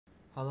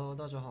Hello，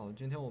大家好，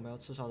今天我们要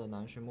刺杀的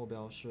男寻目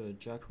标是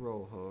Jack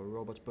Rowe 和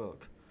Robert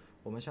Burke。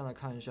我们先来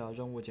看一下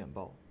任务简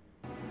报。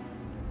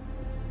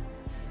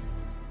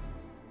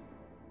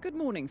Good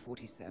morning,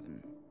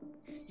 47.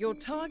 Your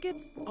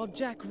targets are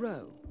Jack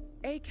Rowe,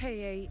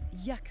 aka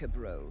Jakob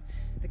Rowe,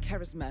 the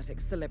charismatic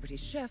celebrity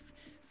chef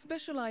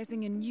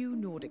specializing in new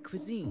Nordic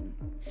cuisine,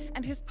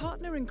 and his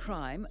partner in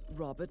crime,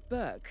 Robert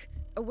Burke,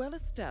 a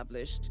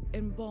well-established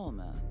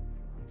embalmer.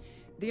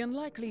 The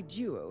unlikely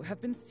duo have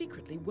been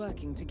secretly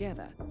working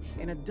together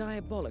in a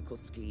diabolical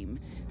scheme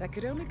that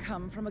could only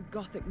come from a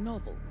Gothic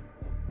novel.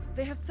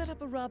 They have set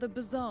up a rather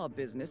bizarre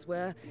business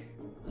where,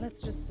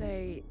 let's just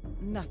say,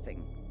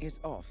 nothing is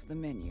off the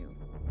menu.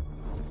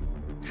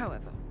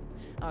 However,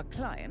 our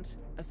client,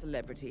 a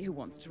celebrity who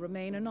wants to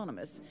remain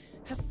anonymous,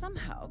 has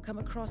somehow come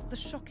across the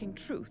shocking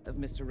truth of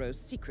Mr. Rowe's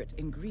secret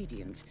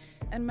ingredient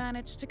and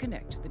managed to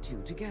connect the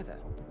two together.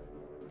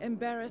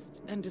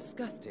 Embarrassed and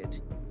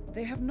disgusted,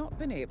 they have not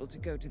been able to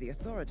go to the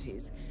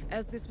authorities,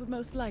 as this would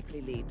most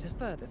likely lead to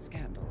further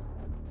scandal.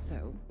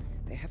 So,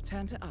 they have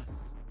turned to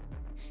us.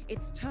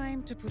 It's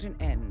time to put an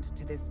end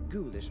to this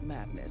ghoulish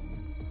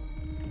madness.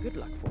 Good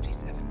luck,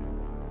 47.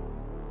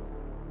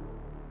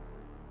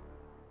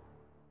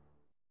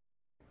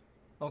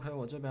 OK，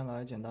 我这边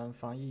来简单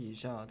翻译一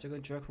下，这个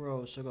Jack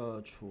Rowe 是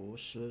个厨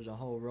师，然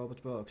后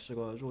Robert Burke 是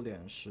个入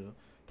殓师，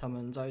他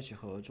们在一起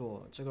合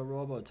作。这个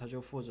Robert 他就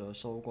负责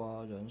搜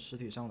刮人尸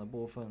体上的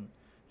部分，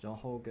然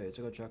后给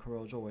这个 Jack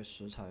Rowe 作为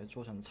食材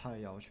做成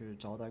菜肴去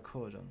招待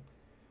客人。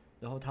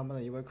然后他们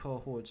的一位客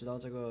户知道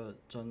这个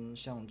真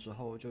相之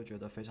后，就觉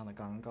得非常的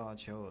尴尬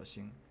且恶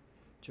心，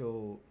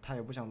就他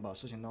也不想把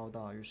事情闹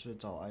大，于是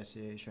找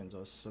ICA 选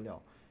择私了，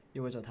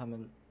意味着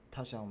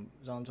他想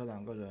让这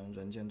两个人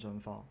人间蒸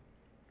发。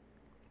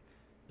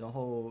然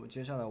后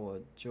接下来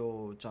我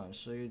就展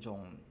示一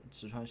种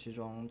只穿西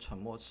装沉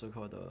默刺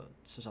客的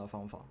刺杀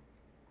方法。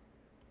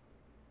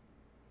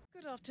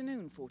Good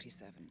afternoon,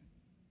 47.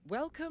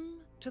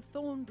 Welcome to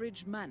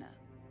Thornbridge Manor.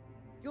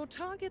 Your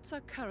targets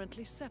are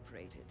currently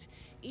separated,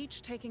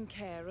 each taking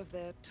care of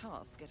their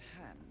task at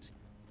hand.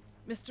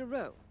 Mr.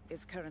 Rowe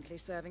is currently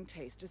serving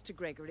tasters to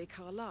Gregory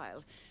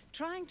Carlyle,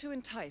 trying to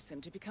entice him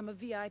to become a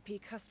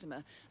VIP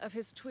customer of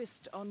his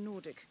twist on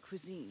Nordic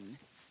cuisine,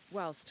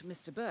 whilst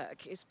Mr.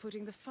 Burke is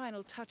putting the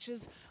final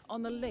touches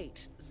on the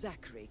late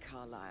Zachary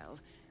Carlyle,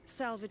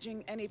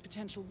 salvaging any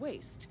potential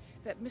waste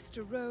that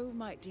Mr. Rowe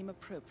might deem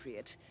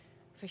appropriate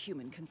for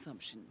human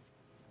consumption.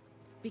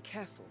 Be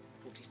careful,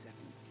 47.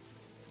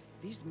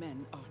 These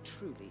men are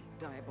truly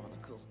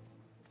diabolical.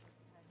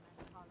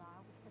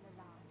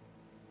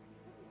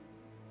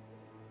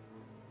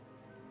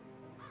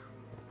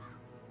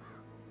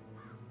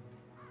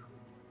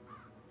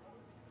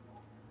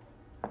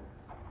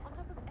 On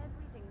top of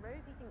everything,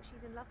 Rosie thinks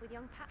she's in love with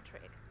young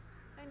Patrick.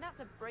 I mean,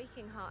 that's a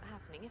breaking heart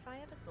happening if I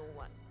ever saw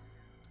one.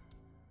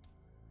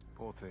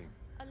 Poor thing.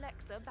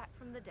 Alexa, back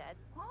from the dead.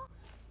 What?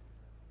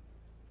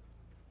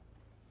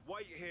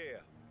 Wait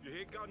here. You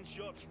hear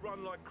gunshots,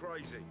 run like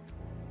crazy.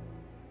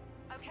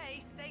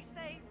 Okay, stay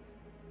safe.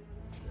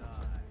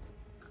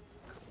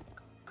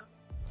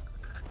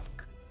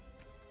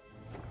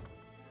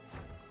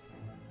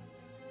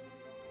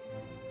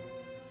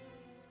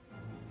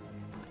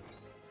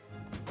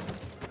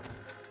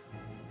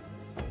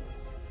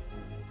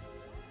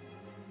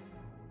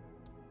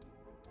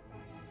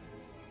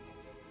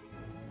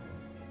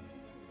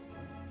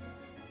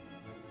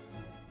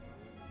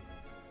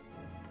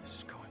 This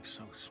is going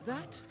so smooth.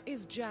 That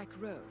is Jack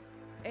Rowe,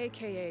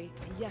 aka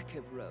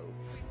Jakob Rowe,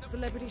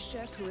 celebrity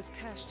chef who has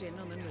cashed in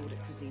on the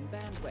Nordic cuisine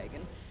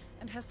bandwagon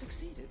and has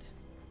succeeded.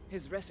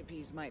 His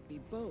recipes might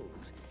be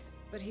bold,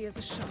 but he is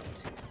a shot,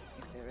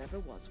 if there ever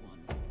was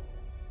one.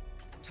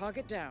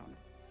 Target down.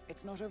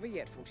 It's not over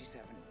yet,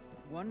 47.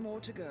 One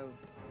more to go.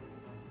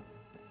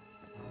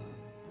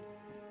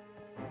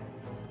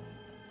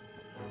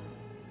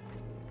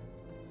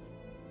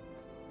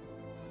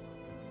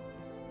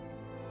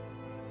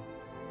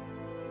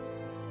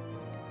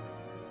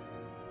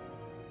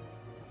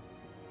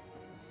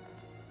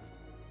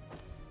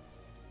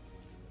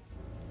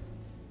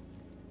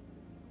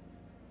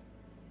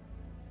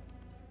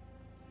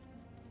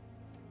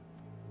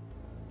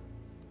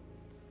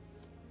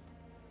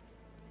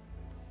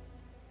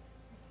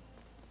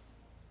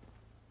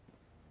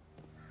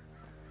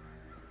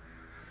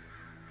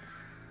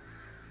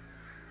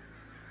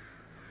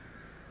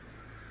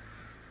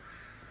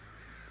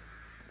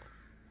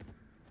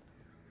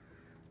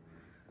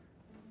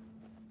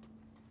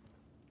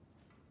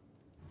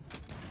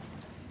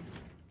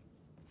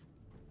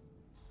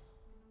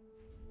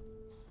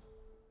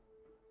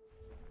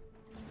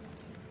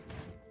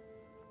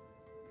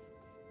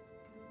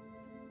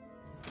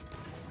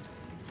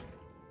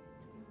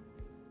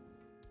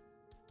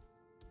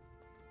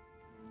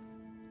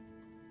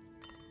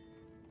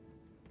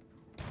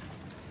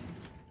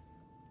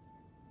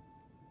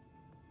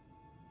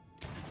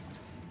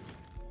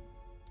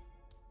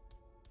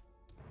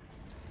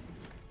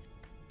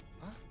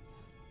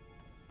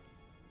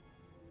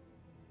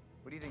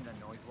 What do you think that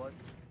noise was?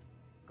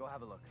 Go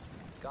have a look.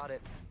 Got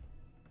it.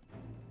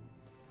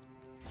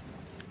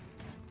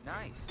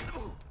 Nice.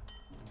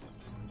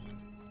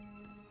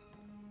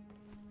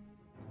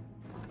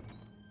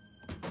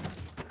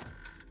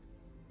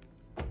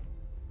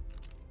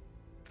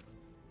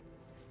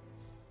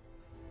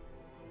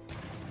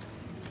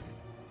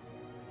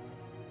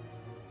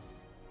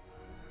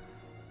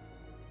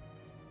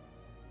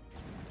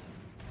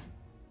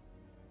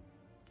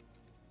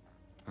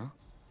 Huh?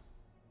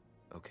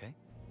 Okay.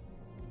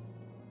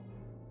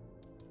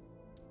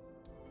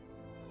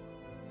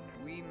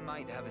 We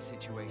might have a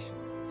situation.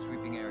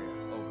 Sweeping area,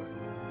 over.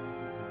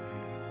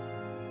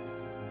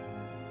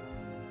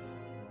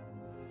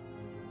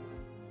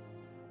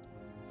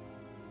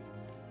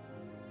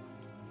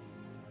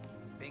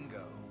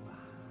 Bingo.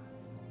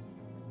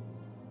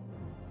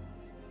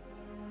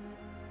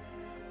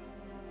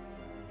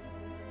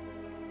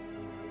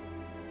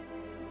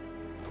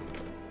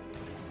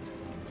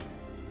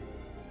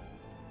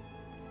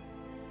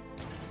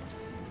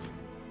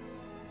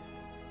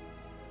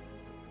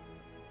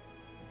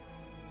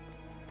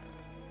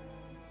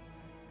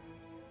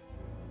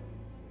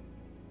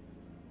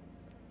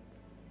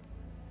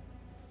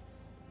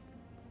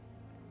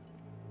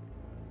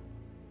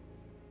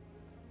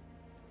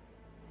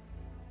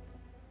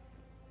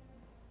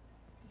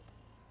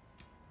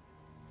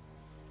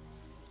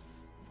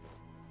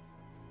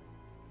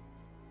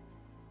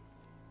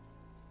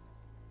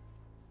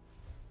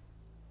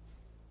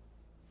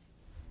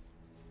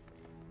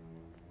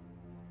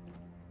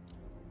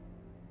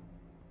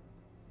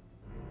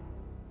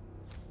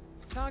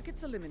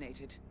 Targets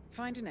eliminated.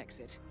 Find an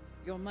exit.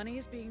 Your money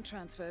is being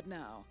transferred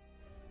now.